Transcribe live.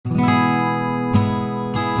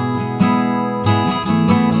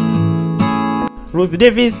Ruth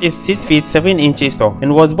Davis is 6 feet 7 inches tall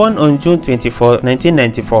and was born on June 24,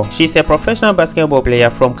 1994. She's a professional basketball player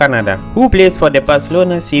from Canada who plays for the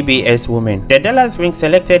Barcelona CBS Women. The Dallas Wings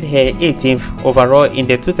selected her 18th overall in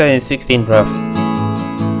the 2016 draft.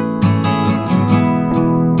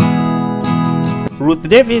 Ruth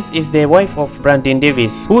Davis is the wife of Brandon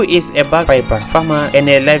Davis, who is a bagpiper, farmer, and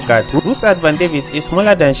a lifeguard. Ruth Davis is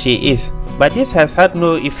smaller than she is, but this has had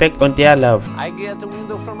no effect on their love. I get the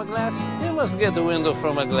window from a glass, he must get the window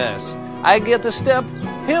from a glass. I get the step,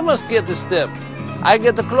 he must get the step. I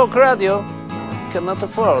get the cloak radio, cannot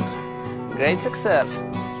afford. Great success.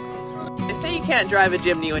 They say you can't drive a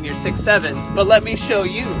Jimny when you're 6'7", but let me show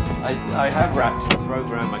you. I have rapped a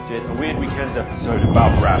program I did, a Weird Weekends episode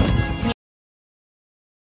about rap.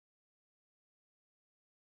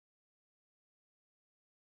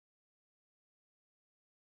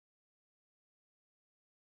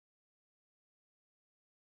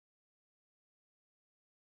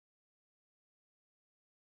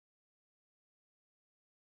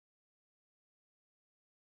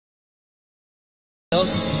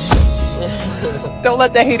 Don't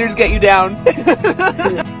let the haters get you down.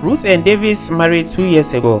 Ruth and Davis married 2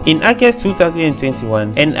 years ago in August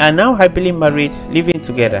 2021 and are now happily married, living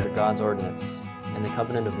together. Under God's ordinance and the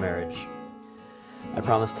covenant of marriage, I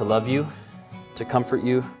promise to love you, to comfort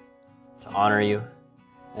you, to honor you,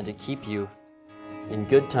 and to keep you in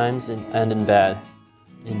good times and in bad,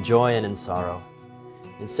 in joy and in sorrow,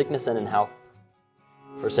 in sickness and in health,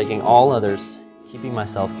 forsaking all others, keeping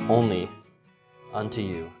myself only unto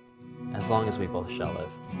you, as long as we both shall live.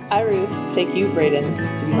 I, Ruth, take you, Braden,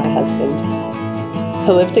 to be my husband,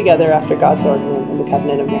 to live together after God's ordinance and the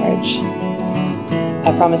covenant of marriage.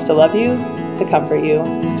 I promise to love you, to comfort you,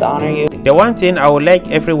 to honor you. The one thing I would like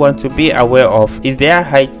everyone to be aware of is their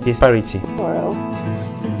height disparity. Tomorrow,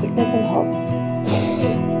 sickness and health.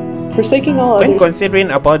 Forsaking all others. When considering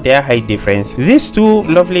about their height difference, these two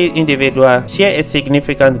lovely individuals share a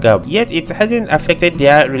significant gap, yet it hasn't affected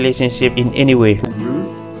their relationship in any way. Ruth,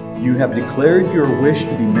 you have declared your wish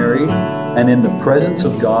to be married, and in the presence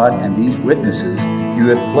of God and these witnesses, you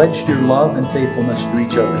have pledged your love and faithfulness to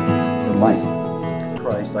each other for life.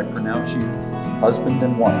 Christ, I pronounce you husband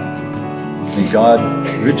and wife. May God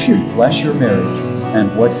richly bless your marriage,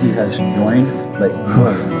 and what He has joined, let no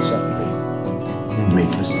one separate. Wait,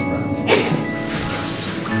 Mr.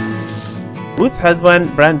 Ruth's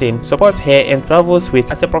husband Brandon supports her and travels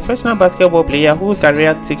with as a professional basketball player whose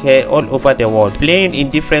career took her all over the world, playing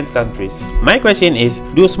in different countries. My question is,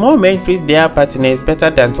 do small men treat their partners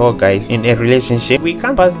better than tall guys in a relationship? We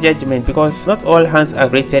can't pass judgment because not all hands are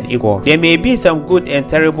created equal. There may be some good and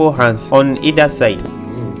terrible hands on either side.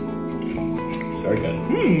 Very good.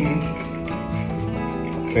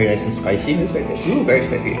 Very nice and spicy. It's very good. Ooh, very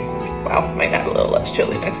spicy. Wow, might have a little less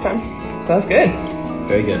chili next time. That was good.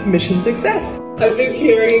 Very good. Mission success. I've been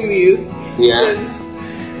carrying these since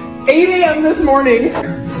 8 a.m. this morning.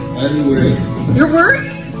 I'm worried. You're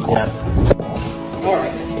worried? Yeah.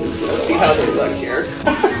 Alright, let's see how they look here.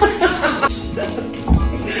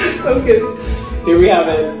 Focus. Here we have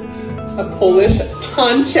it. A Polish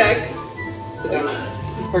pancake.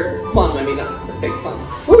 Or plum, I mean, not a big plum.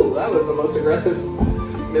 Ooh, that was the most aggressive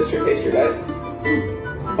mystery pastry bite.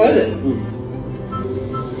 What is it?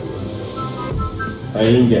 I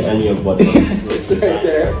didn't get any of what it's right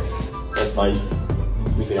there. That's fine.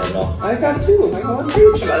 We can have it all. I got two. I got one for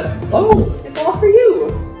each of us. Oh, it's all for you.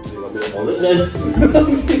 Do you want me to hold it then?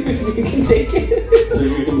 You can take it. So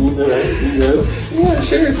you can move the rest of those? Yeah,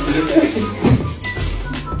 sure.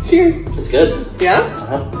 Cheers. It's good. Yeah?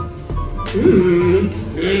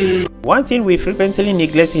 One thing we frequently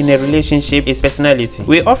neglect in a relationship is personality.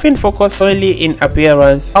 We often focus solely in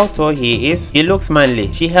appearance, how tall he is, he looks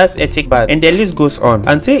manly, she has a thick back, and the list goes on,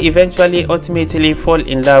 until eventually ultimately fall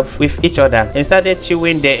in love with each other and started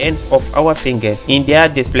chewing the ends of our fingers in their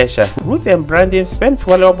displeasure. Ruth and Brandon spent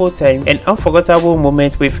valuable time and unforgettable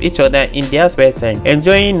moments with each other in their spare time,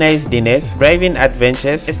 enjoying nice dinners, driving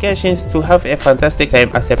adventures, excursions to have a fantastic time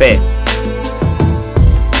as a pair.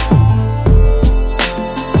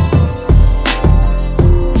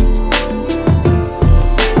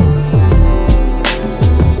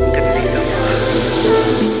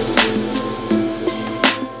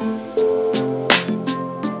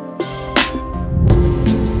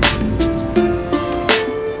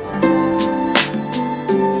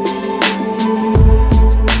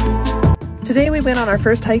 Today we went on our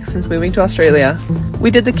first hike since moving to Australia.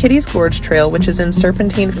 We did the Kitty's Gorge Trail, which is in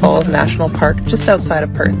Serpentine Falls National Park, just outside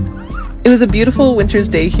of Perth. It was a beautiful winter's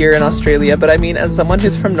day here in Australia, but I mean, as someone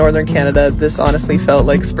who's from northern Canada, this honestly felt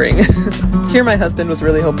like spring. Here my husband was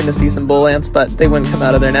really hoping to see some bull ants, but they wouldn't come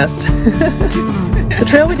out of their nest. The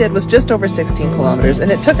trail we did was just over 16 kilometers,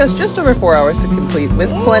 and it took us just over 4 hours to complete,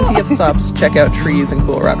 with plenty of stops to check out trees and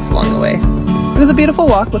cool rocks along the way. It was a beautiful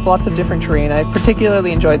walk with lots of different terrain. I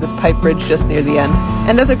particularly enjoyed this pipe bridge just near the end.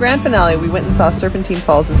 And as a grand finale, we went and saw Serpentine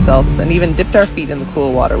Falls themselves, and even dipped our feet in the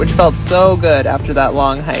cool water, which felt so good after that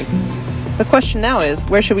long hike. The question now is,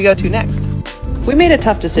 where should we go to next? We made a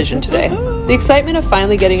tough decision today. The excitement of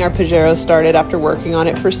finally getting our Pajero started after working on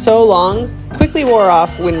it for so long quickly wore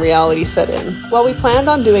off when reality set in. While we planned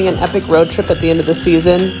on doing an epic road trip at the end of the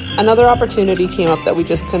season, another opportunity came up that we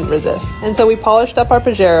just couldn't resist. And so we polished up our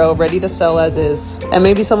Pajero, ready to sell as is. And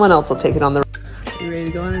maybe someone else will take it on the road. You ready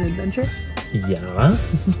to go on an adventure? Yeah.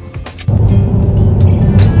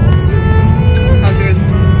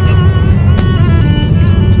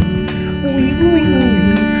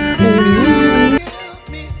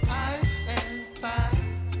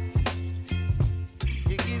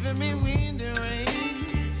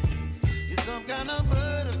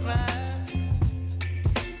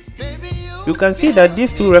 You can see that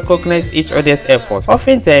these two recognize each other's efforts.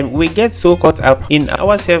 Oftentimes, we get so caught up in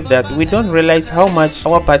ourselves that we don't realize how much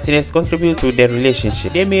our partners contribute to the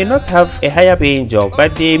relationship. They may not have a higher paying job,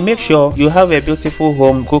 but they make sure you have a beautiful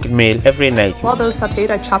home cooked meal every night. While those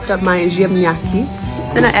sauteed, I chopped up my ziemniaki.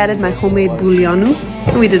 Then I added my homemade bouillonu,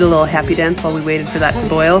 and we did a little happy dance while we waited for that to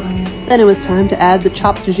boil. Then it was time to add the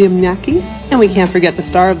chopped ziemniaki, and we can't forget the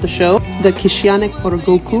star of the show, the kishianek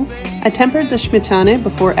orogoku. I tempered the smetane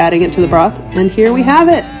before adding it to the broth, and here we have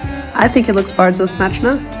it. I think it looks bardzo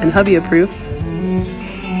smaczne, and hubby approves.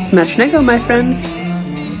 Smacznego, my friends.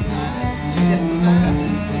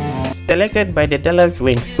 Selected by the Dallas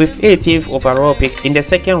Wings with 18th overall pick in the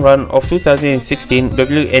second round of 2016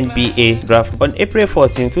 WNBA draft on April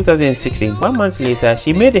 14, 2016. 1 month later,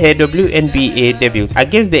 she made her WNBA debut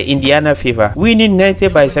against the Indiana Fever, winning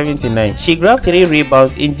 90-79. She grabbed 3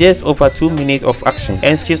 rebounds in just over 2 minutes of action,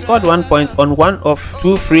 and she scored 1 point on 1 of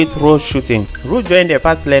 2 free throw shooting. Ruth joined the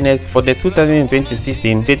Pathliners for the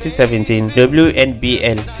 2016-2017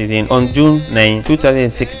 WNBL season on June 9,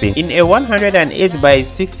 2016 in a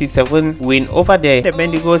 108-67 win over the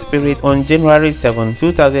Bendigo Spirit on January 7,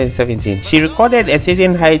 2017. She recorded a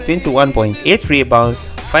season high 21 points, 8 rebounds,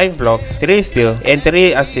 5 blocks, 3 steals, and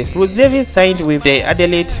 3 assists. Ruth Davis signed with the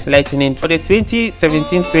Adelaide Lightning for the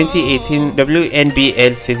 2017-2018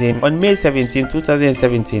 WNBL season on May 17,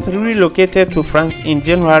 2017. She relocated to France in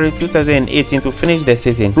January 2018 to finish the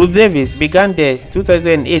season. Ruth Davis began the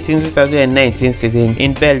 2018-2019 season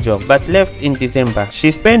in Belgium but left in December. She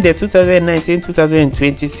spent the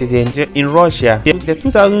 2019-2020 season in Russia, the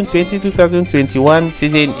 2020-2021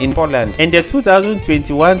 season in Poland, and the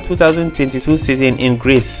 2021-2022 season in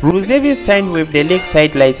Greece. Ruth Davis signed with the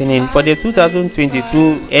Lakeside Lightning for the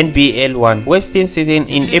 2022 NBL1 Western season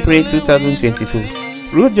in April 2022.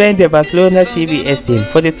 Ruth joined the Barcelona CBS team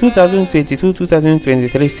for the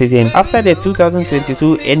 2022-2023 season after the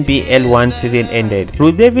 2022 NBL1 season ended.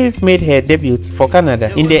 Ruth Davis made her debut for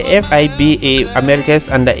Canada in the FIBA Americas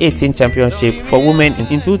Under-18 Championship for Women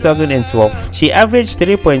in 2012. She averaged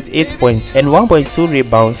 3.8 points and 1.2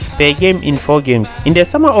 rebounds per game in 4 games. In the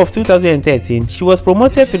summer of 2013, she was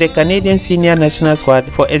promoted to the Canadian Senior National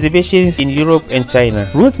Squad for exhibitions in Europe and China.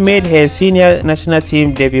 Ruth made her senior national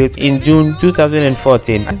team debut in June 2014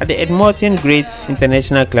 at the Edmonton Greats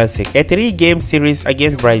International Classic, a 3-game series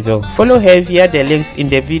against Brazil. Follow her via the links in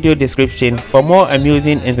the video description for more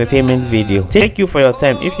amusing entertainment video. Thank you for your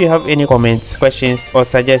time. If you have any comments, questions, or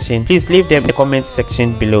suggestions, please leave them in the comment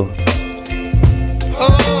section below.